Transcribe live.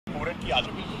Red की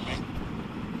आदत बिल्कुल में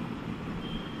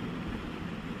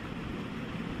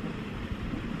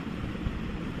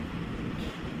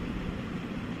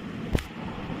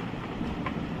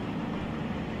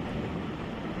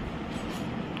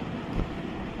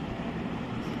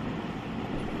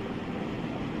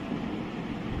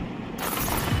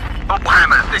Oh,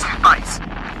 Hammer, this is base.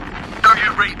 Don't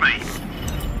you read me?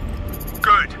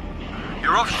 Good.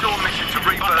 Your offshore mission to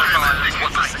Rebirth Island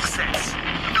was a success.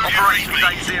 Operation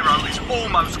Day Zero is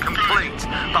almost complete,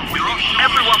 but we need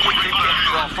everyone we can get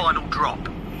for our final drop.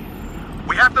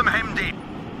 We have them hemmed in.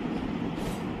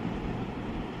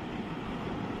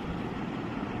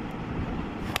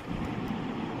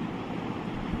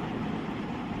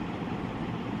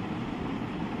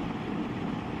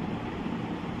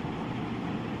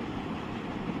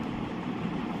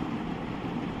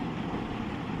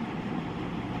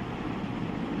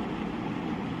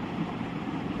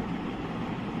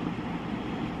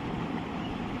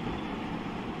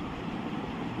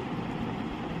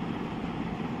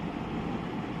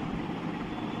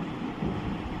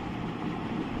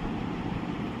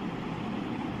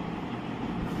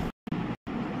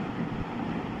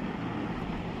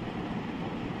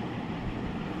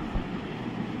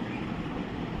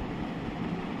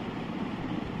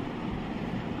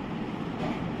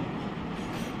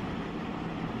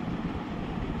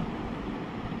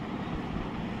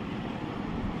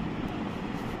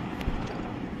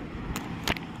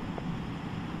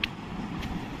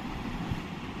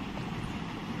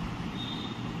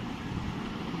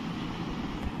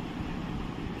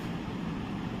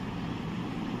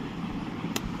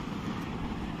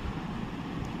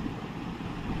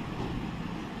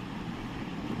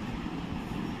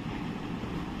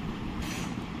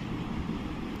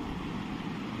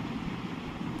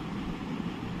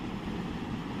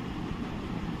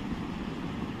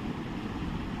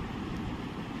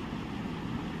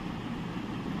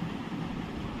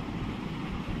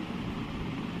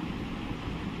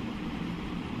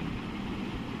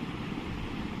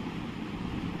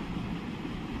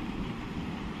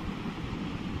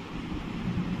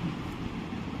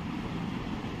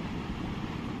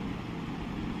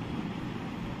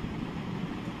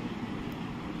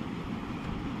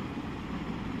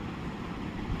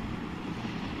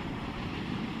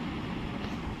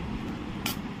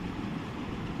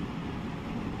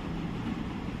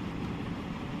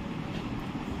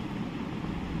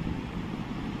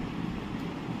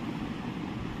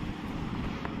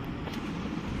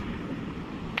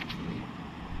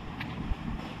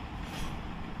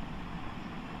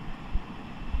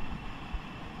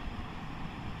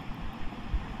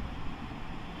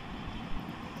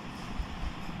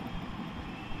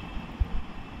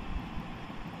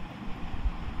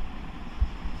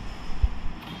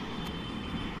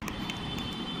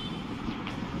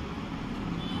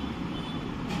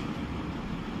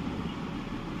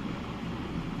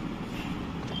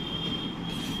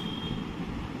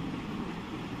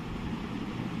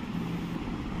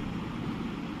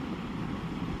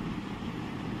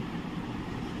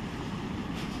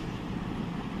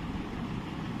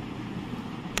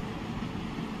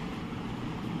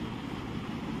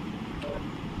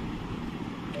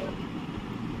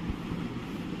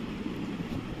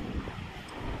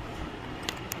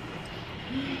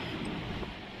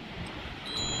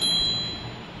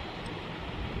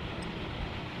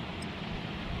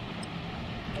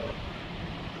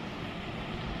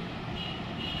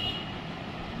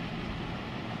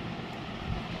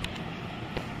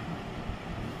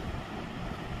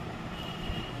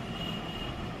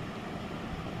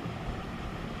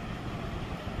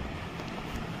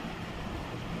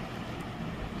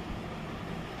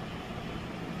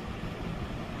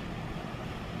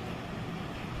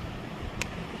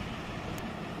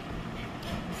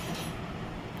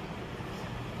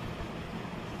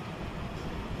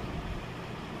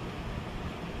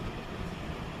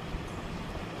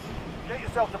 Get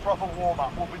yourself the proper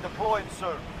warm-up. We'll be deploying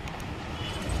soon.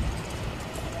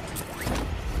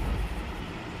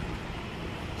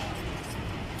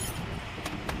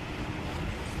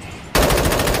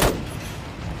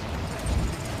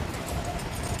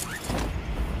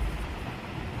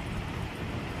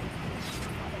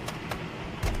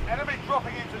 Enemy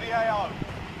dropping into the AO.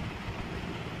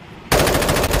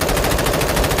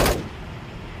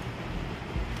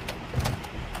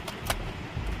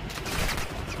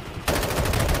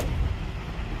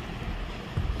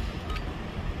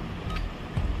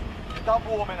 Done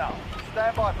warming up.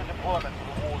 Stand by for deployment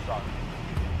to the war zone.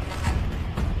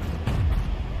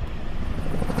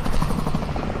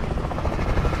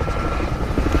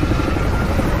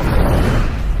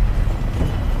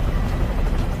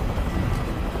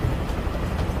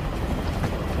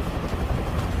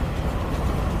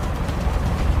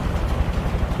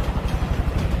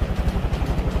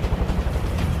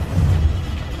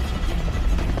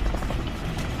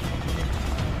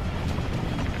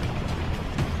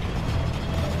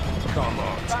 Hostile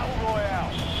marked. Battle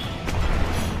Royale.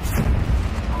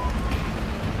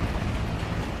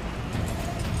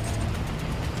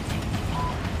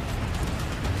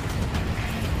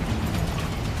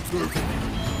 Smoking.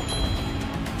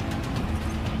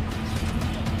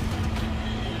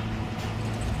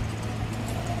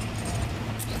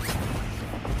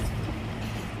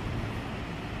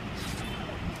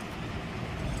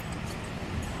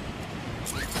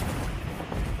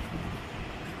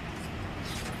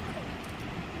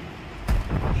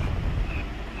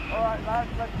 Alright lads,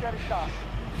 let's get it done.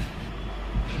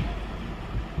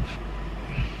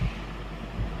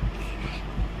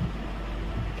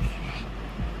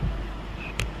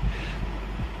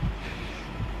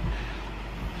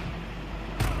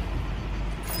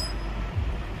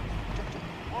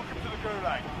 Welcome to the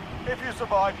Gulag. If you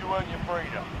survive, you earn your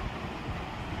freedom.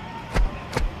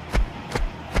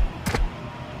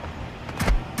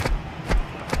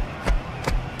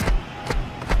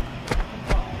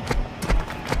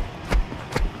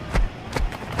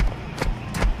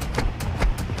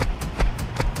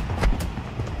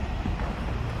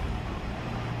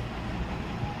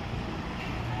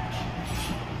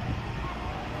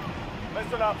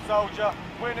 Listen up, soldier.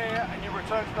 Win here and you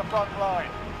return to the front line.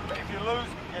 But if you lose,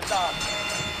 you're done.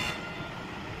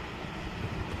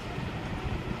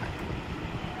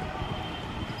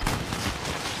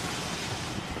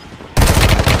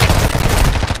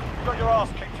 You got your ass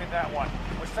kicked in that one.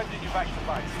 We're sending you back to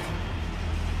base.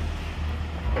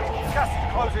 Gas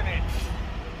is closing in.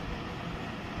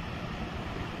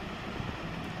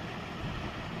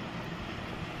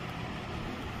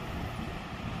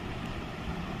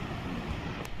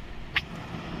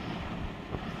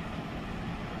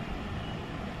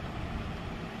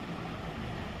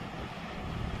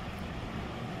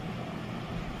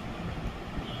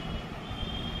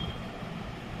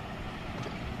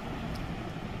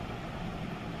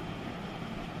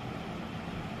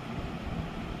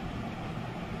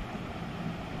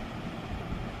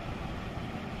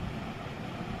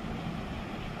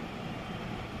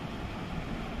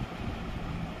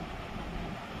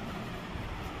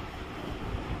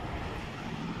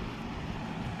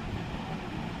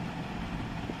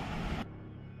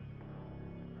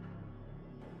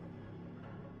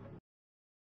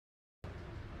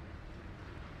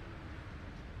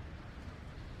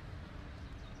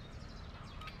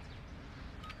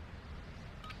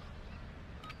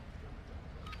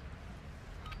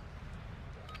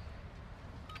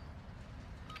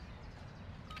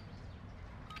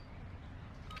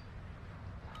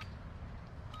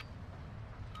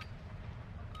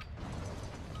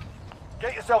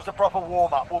 Get yourselves a proper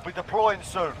warm-up. We'll be deploying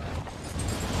soon.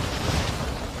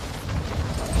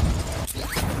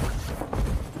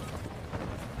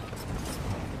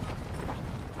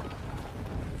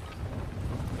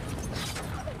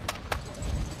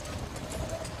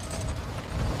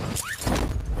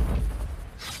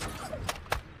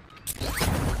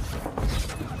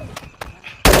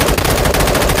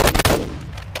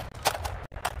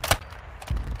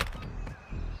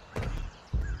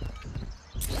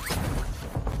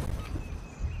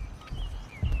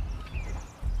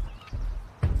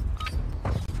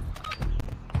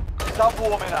 Stop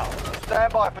warming up.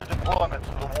 Stand by for deployment to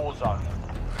the war zone.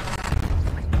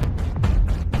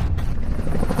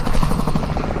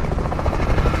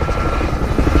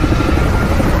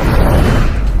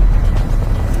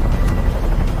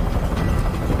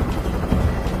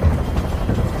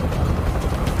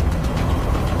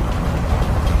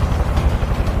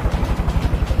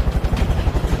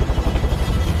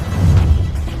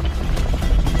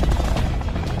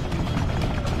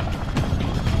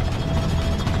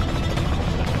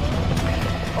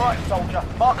 Soldier,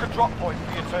 mark a drop point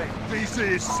for your team. DC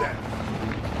is set.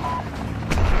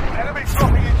 Enemy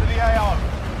dropping into the AO.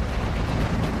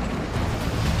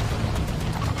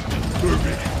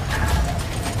 Moving.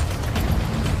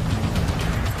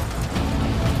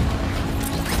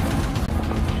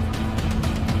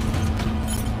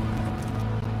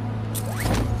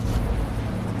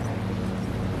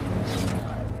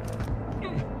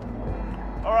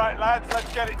 All right, lads,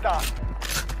 let's get it done.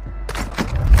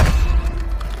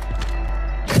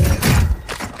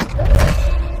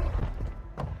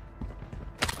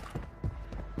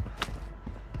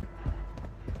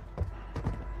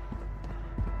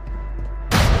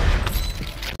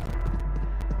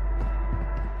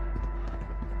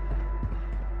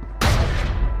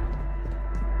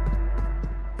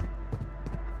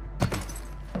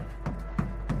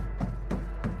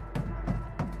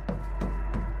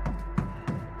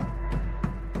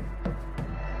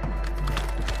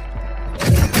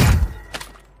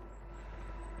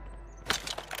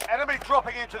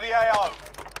 dropping into the AO.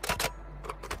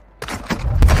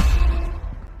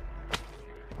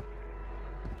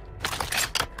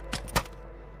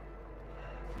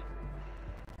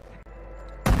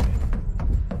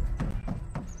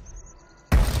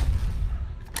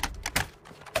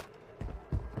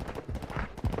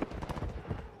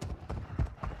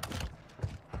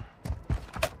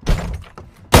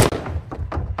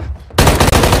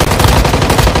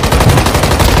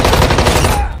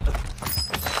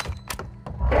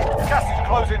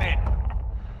 Closing in.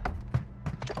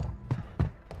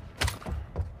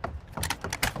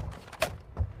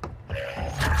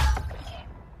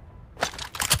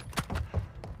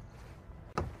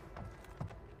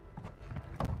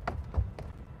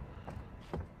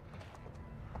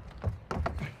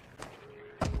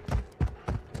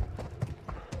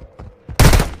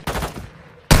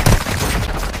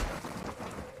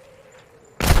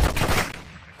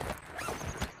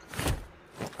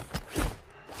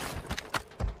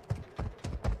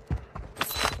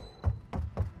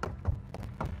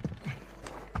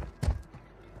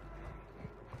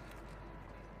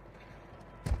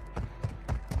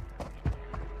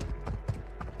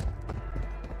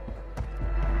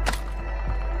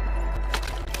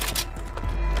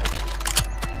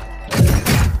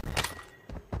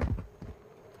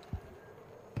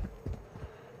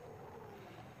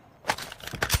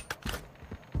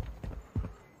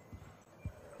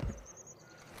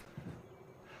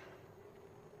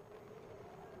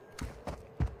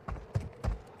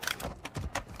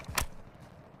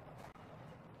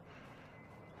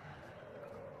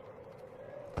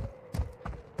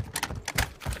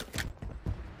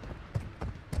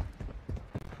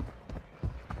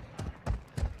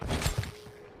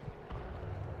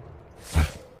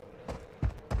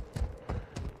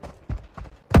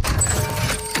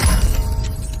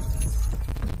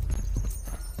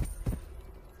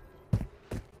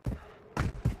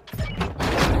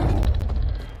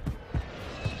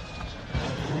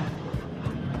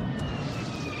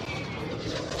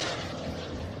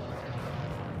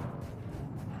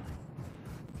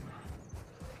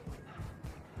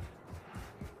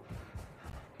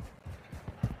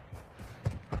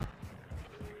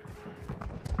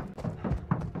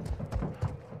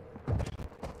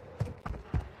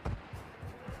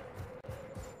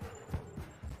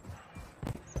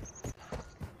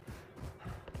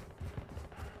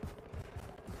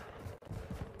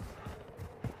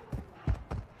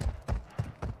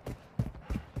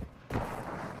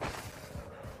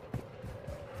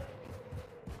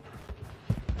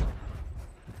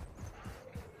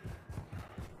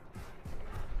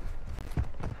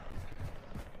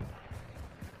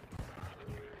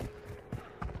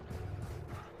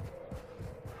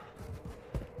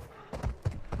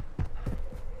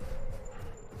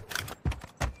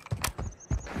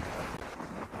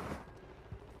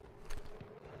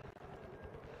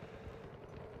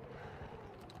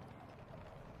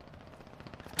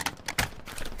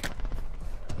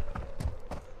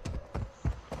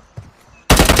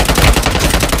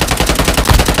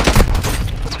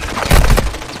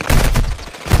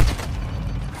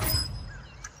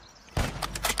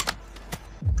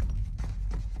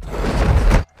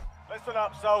 Listen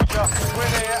up, soldier. Win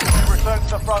here and you return to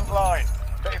the front line.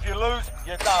 But if you lose,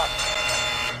 you're done.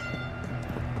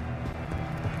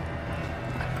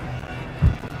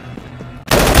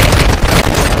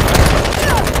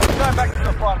 Return back to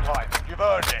the front line. You've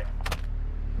earned it.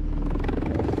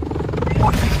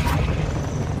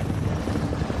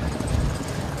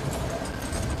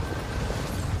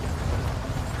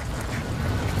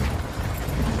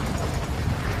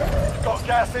 Got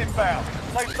gas inbound.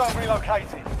 Safe zone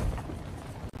relocated.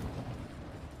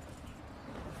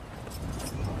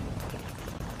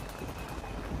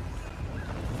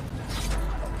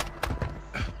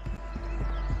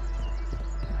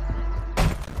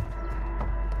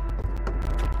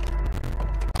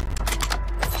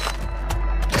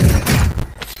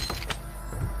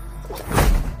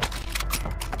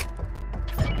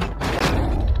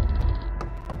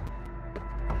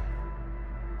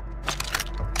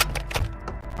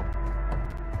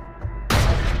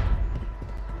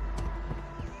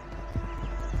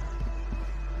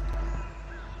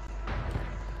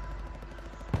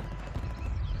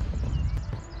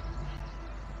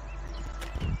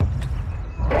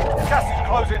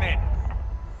 Closing in.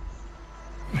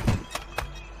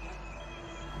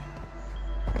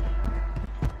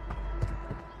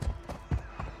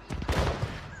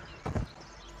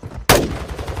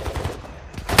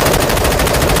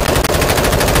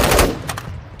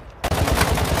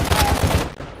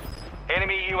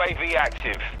 Enemy UAV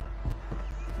active.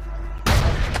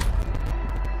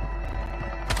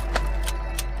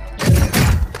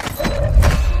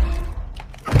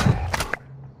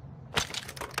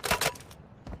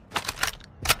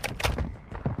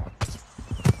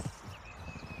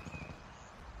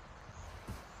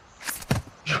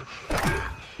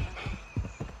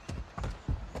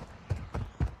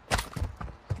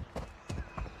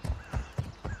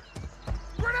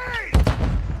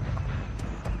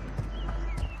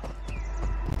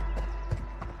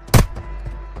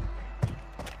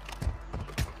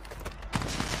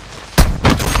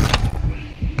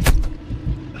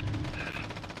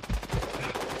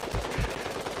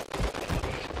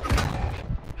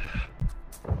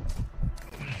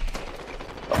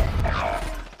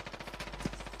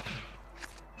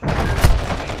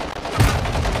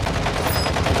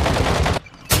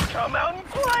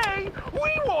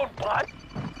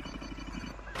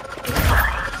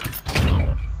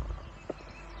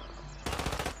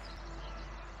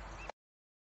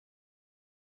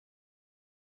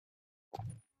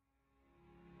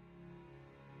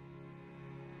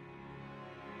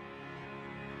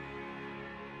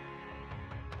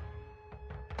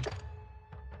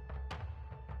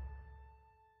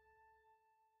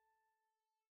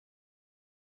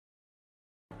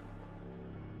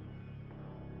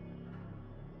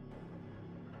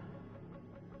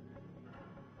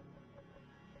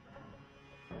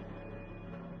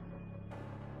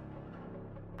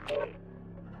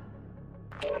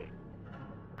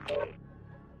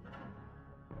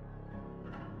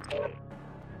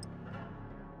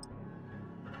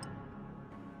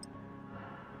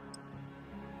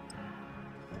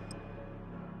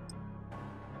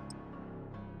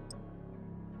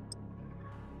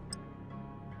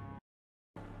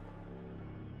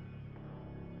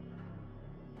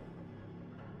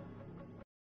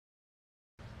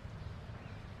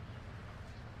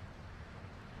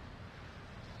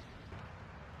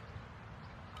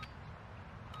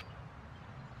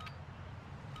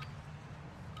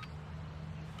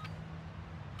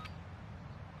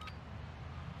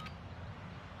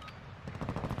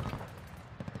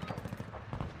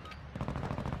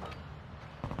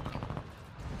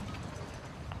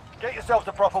 Get yourselves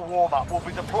a proper warm-up. We'll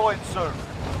be deploying soon.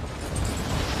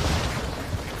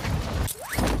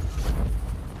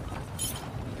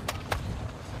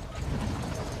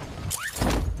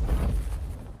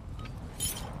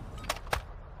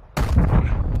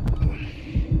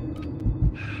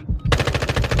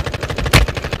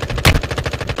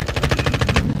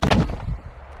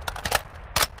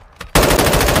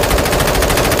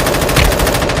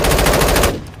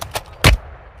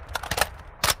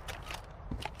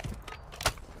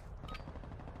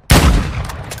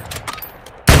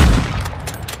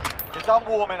 Done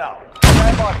warming up.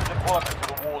 Stand by for deployment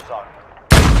to the war zone.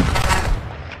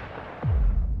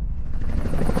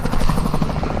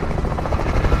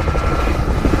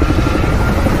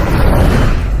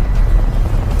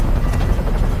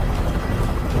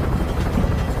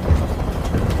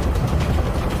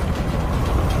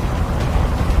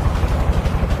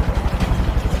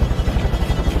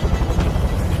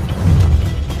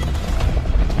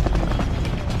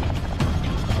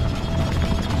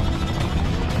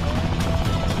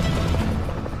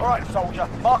 Alright, soldier.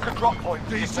 Mark a drop point.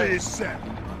 DC is set.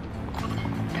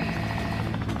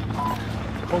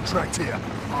 Contract here.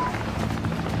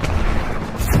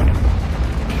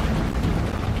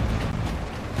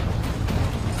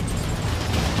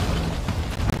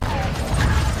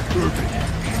 Moving.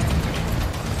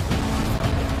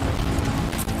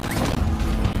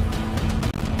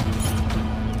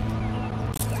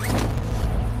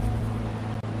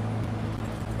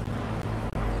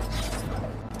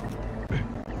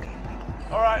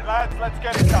 Alright, lads, let's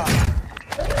get it done.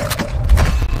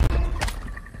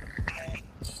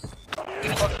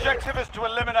 Objective is to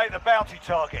eliminate the bounty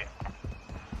target.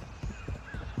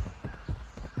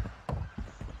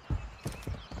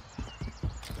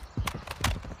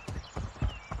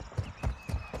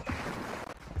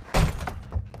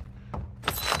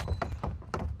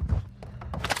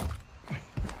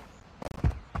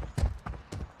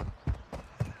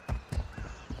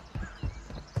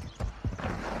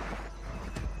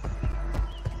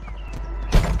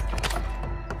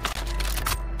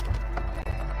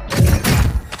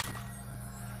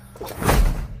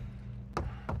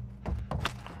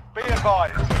 Be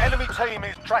advised, enemy team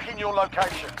is tracking your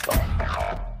location.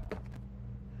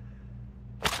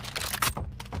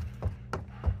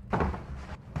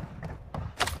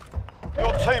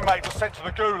 Your teammate was sent to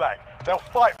the Gulag. They'll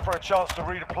fight for a chance to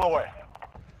redeploy.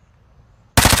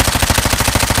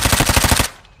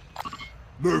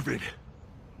 Moving.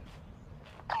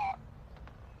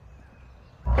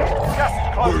 Gas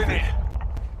is closing Moving. in.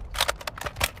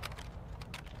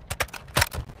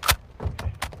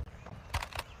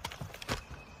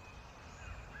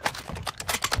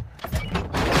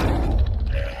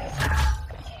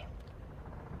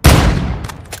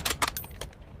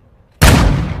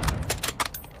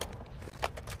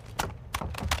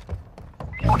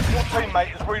 Your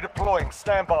teammate is redeploying.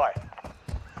 Stand by.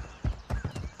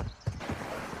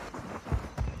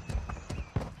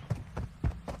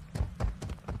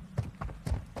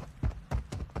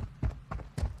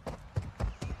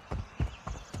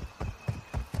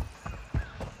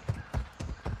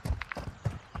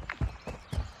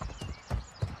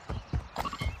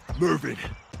 Moving.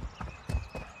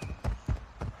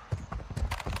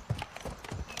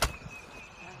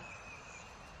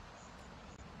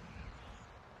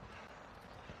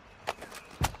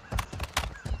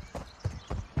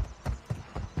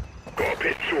 Got a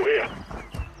pistol here.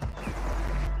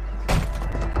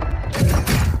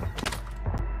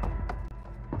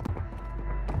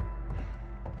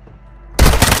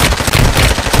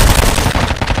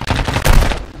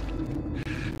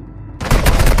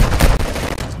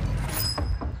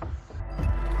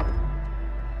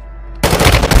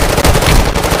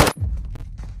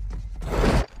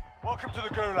 Welcome to the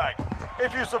Gulag.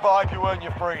 If you survive, you earn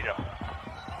your freedom.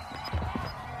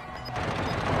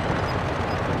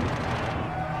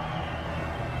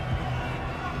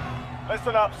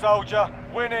 Listen up, soldier.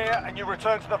 Win here and you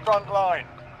return to the front line.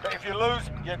 But if you lose,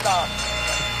 you're done.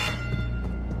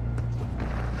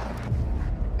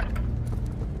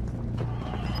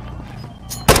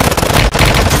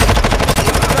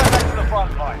 Return back to the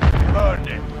front line. You've earned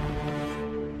it.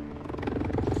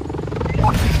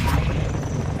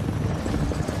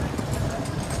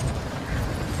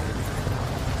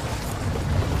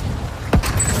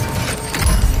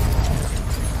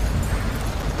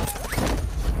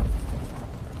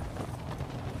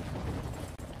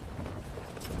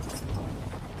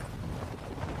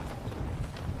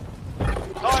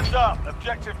 Time's up.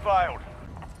 Objective failed.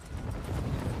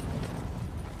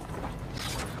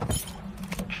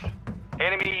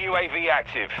 Enemy UAV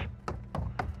active.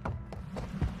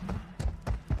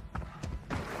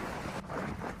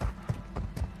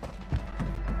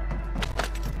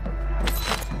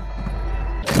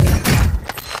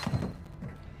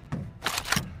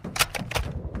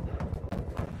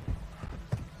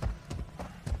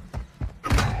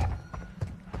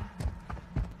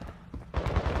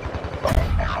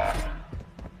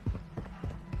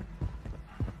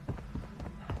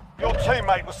 Your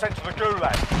teammate was sent to the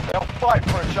gulag. They'll fight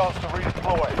for a chance to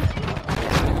redeploy.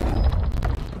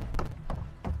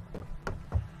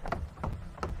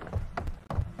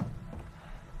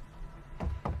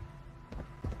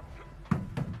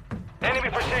 Enemy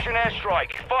precision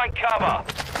airstrike. Find cover.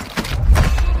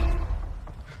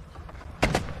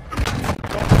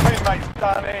 Your teammate's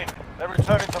done in. They're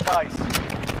returning to base.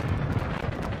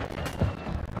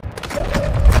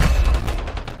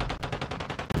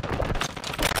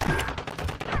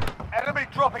 Enemy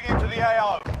dropping into the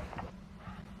AO.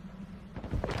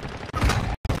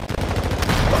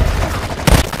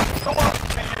 Come on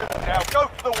to you now. Go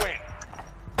for the win.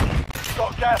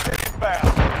 Got gas inbound.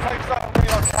 Safe zone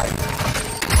relocated.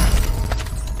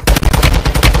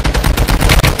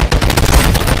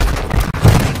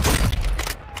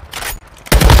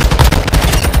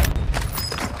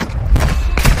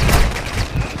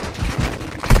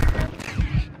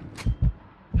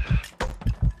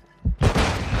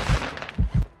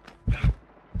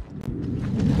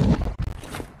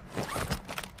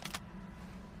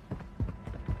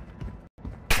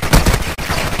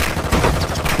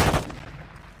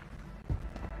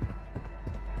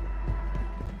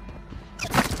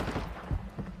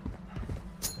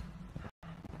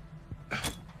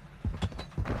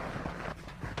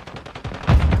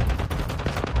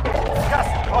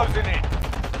 Closing in.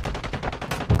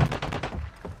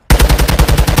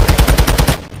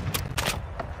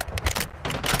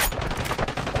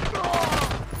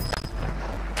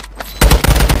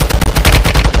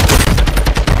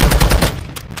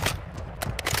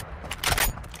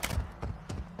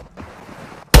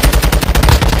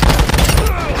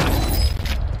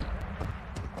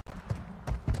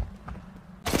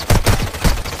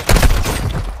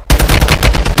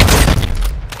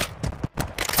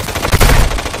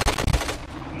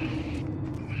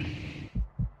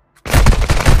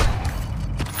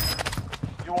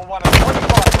 You are one of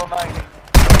 25 remaining.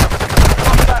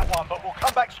 Lost that one, but we'll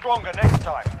come back stronger next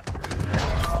time.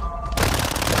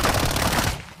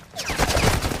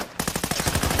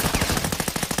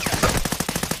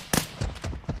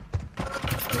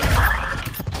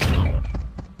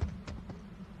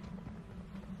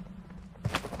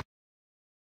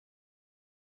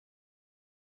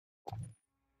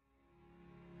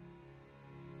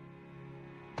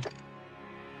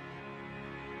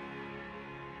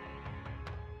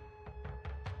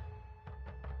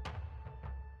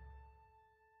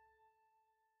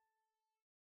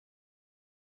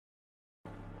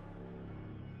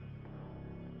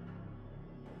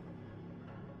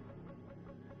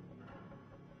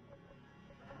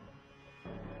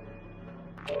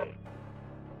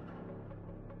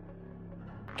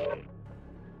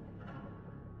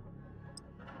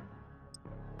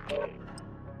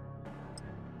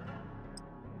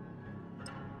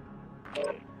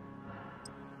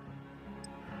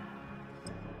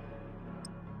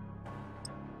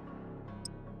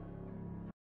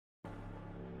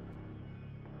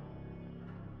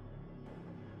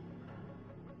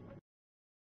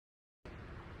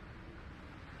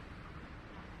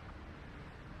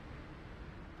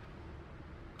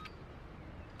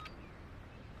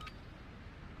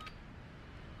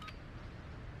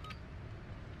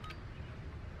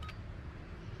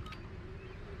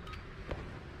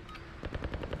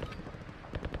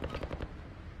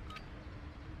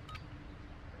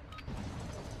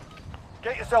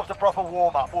 Get yourself to proper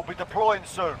warm-up. We'll be deploying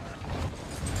soon.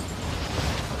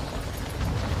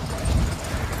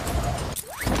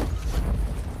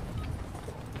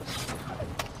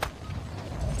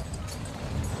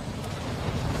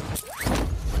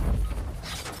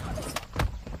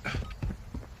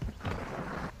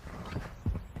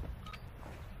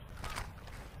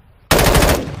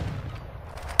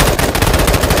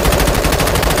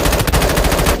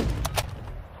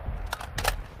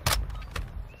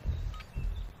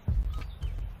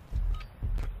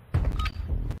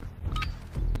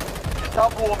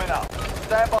 Start warming up.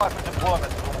 Stand by for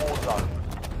deployment to the war zone.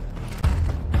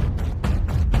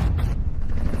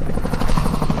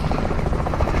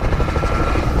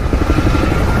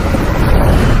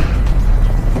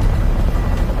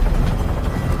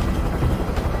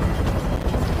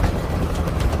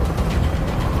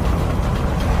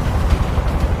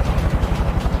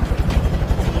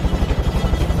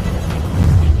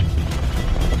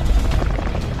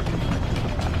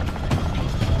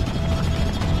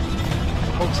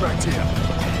 Contract here.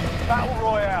 Battle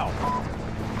Royale.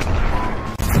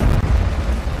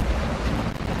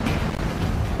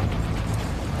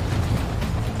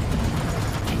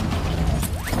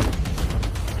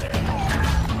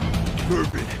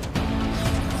 Moving.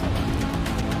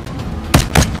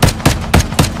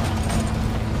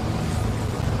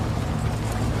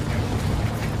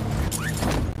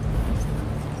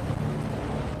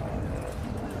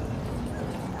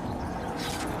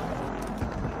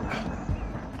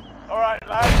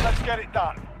 get it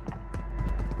done.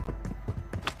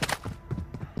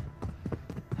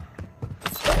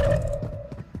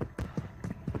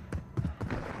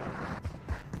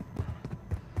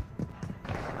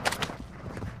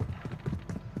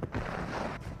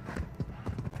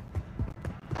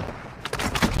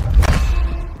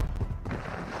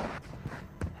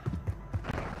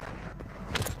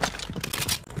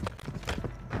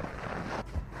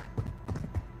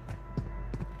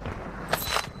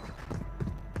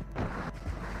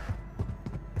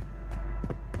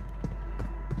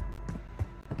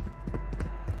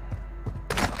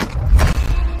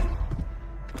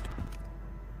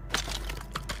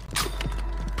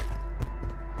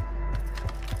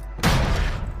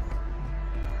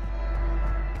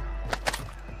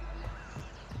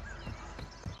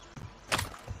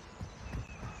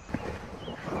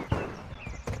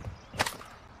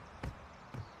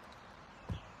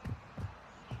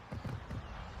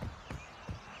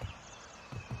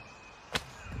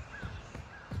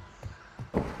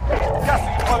 Gas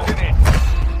is closing in.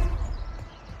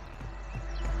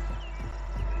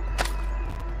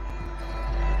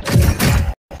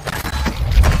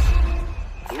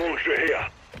 Launcher here.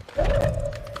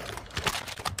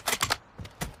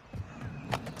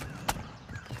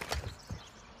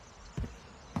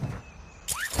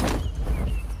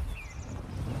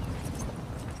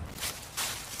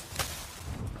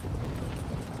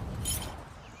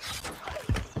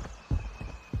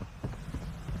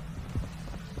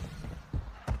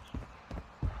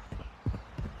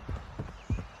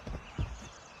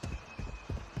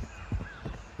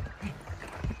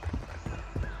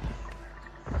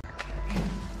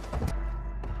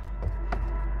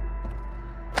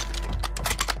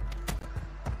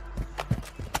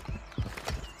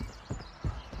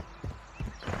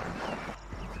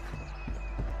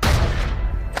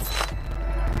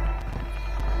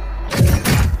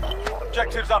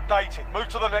 Objectives updated. Move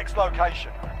to the next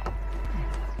location.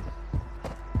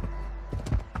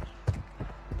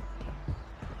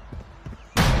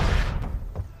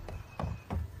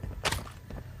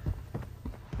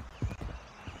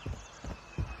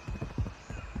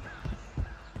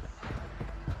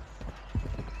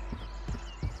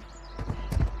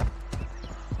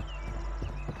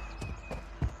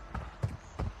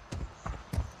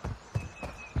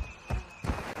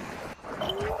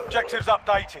 Objectives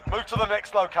updated. Move to the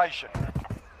next location.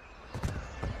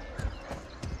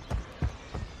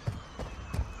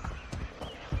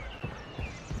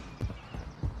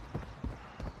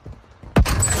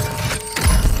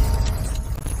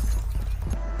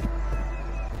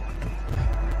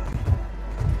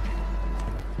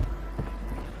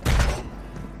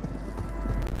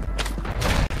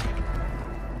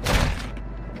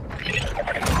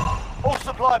 All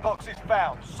supply boxes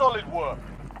found. Solid work.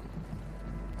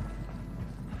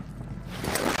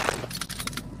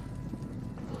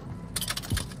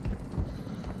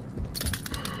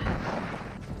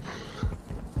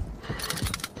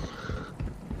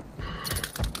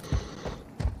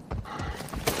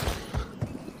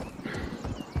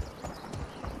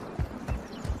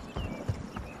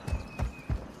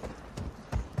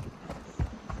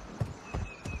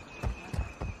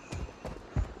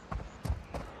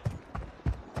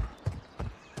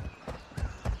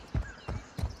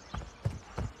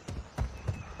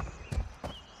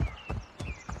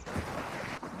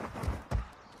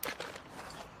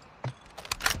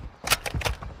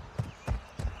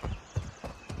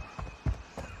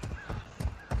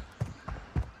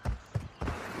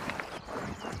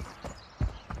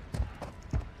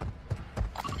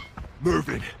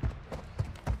 Moving.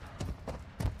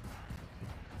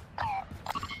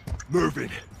 Moving.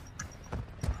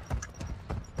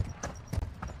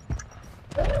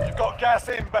 You've got gas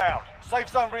inbound. Safe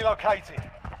zone relocated.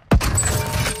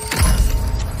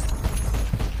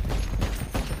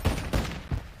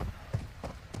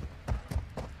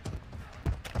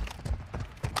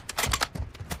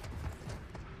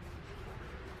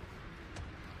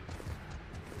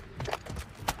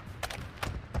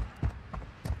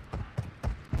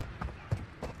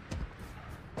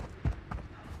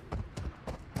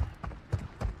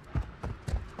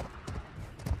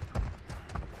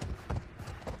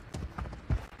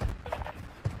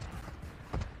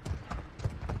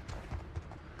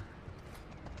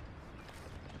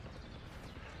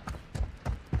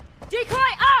 Decoy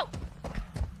out!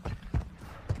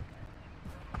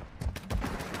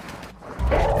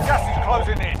 Gas is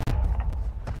closing in.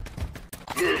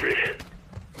 Moving.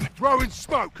 Throwing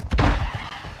smoke.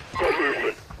 No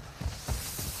movement.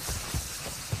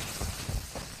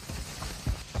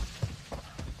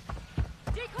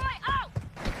 Decoy out!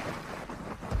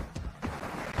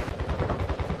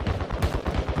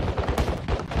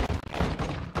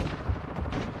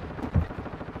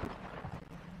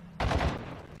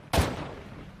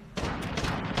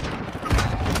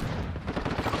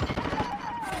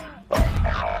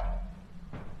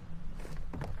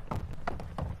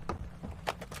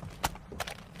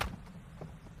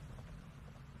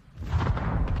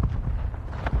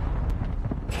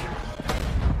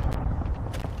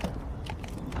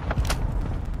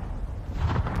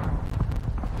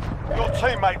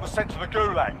 teammate was sent to the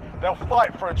Gulag. They'll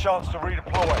fight for a chance to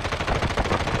redeploy.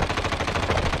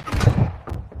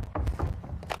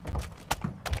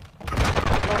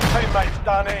 Your teammate's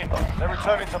done in. They're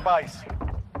returning to base.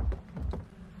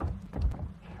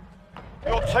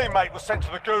 Your teammate was sent to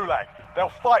the Gulag. They'll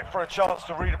fight for a chance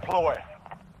to redeploy.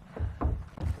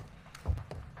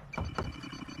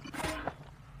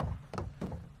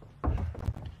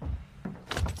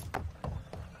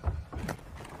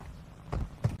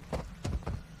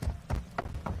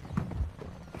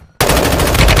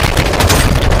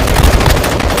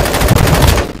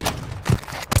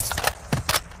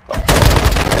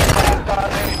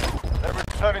 They're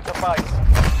returning to base.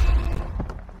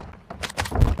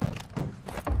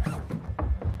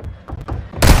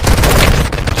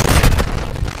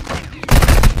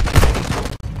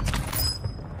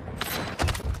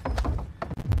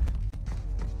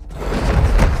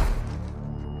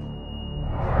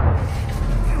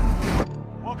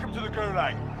 Welcome to the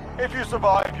Gulag. If you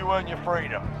survive, you earn your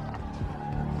freedom.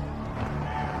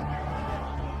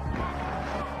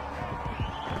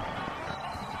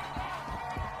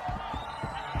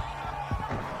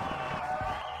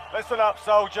 Listen up,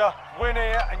 soldier. Win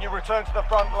here and you return to the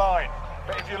front line.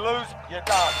 But if you lose, you're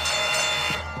done.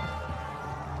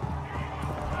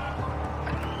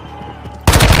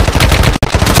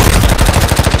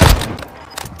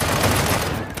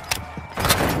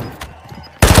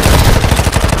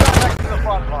 Back to the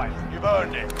front line. You've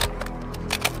earned it.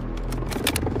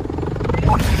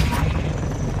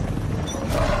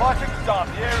 Fighting's done.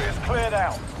 The area's cleared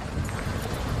out.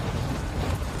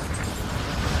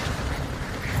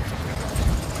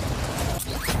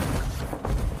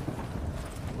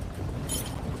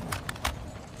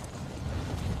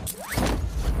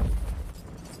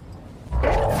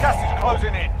 Gas is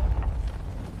closing in.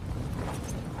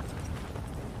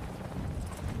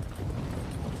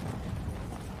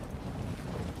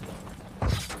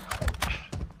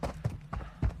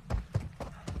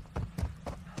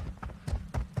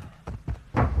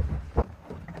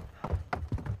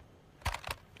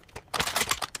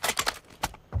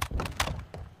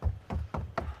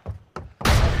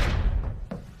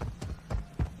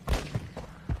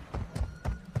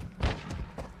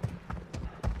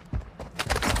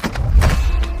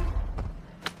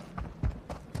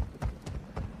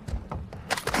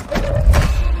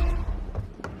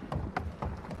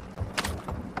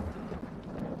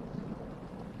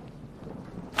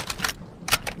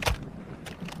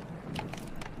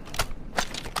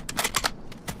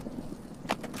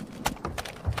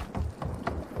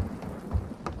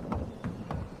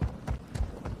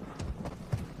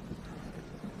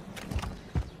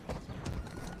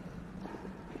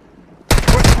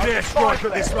 Airstrike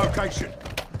at this location.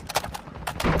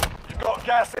 You've got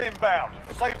gas inbound.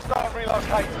 Safe zone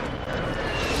relocated.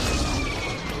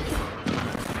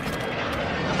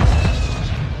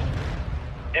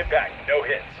 Impact, no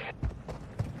hits.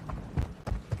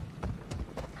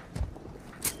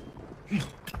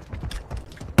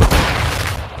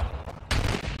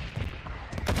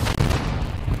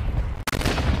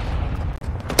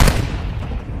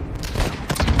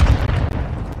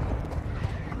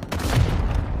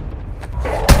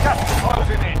 Gas is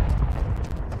closing in.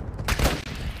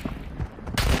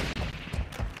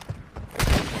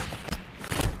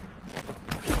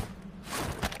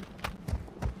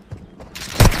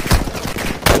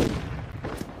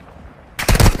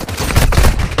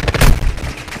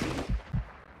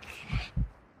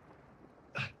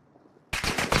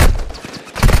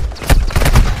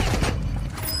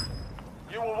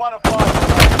 You were one of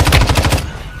 5.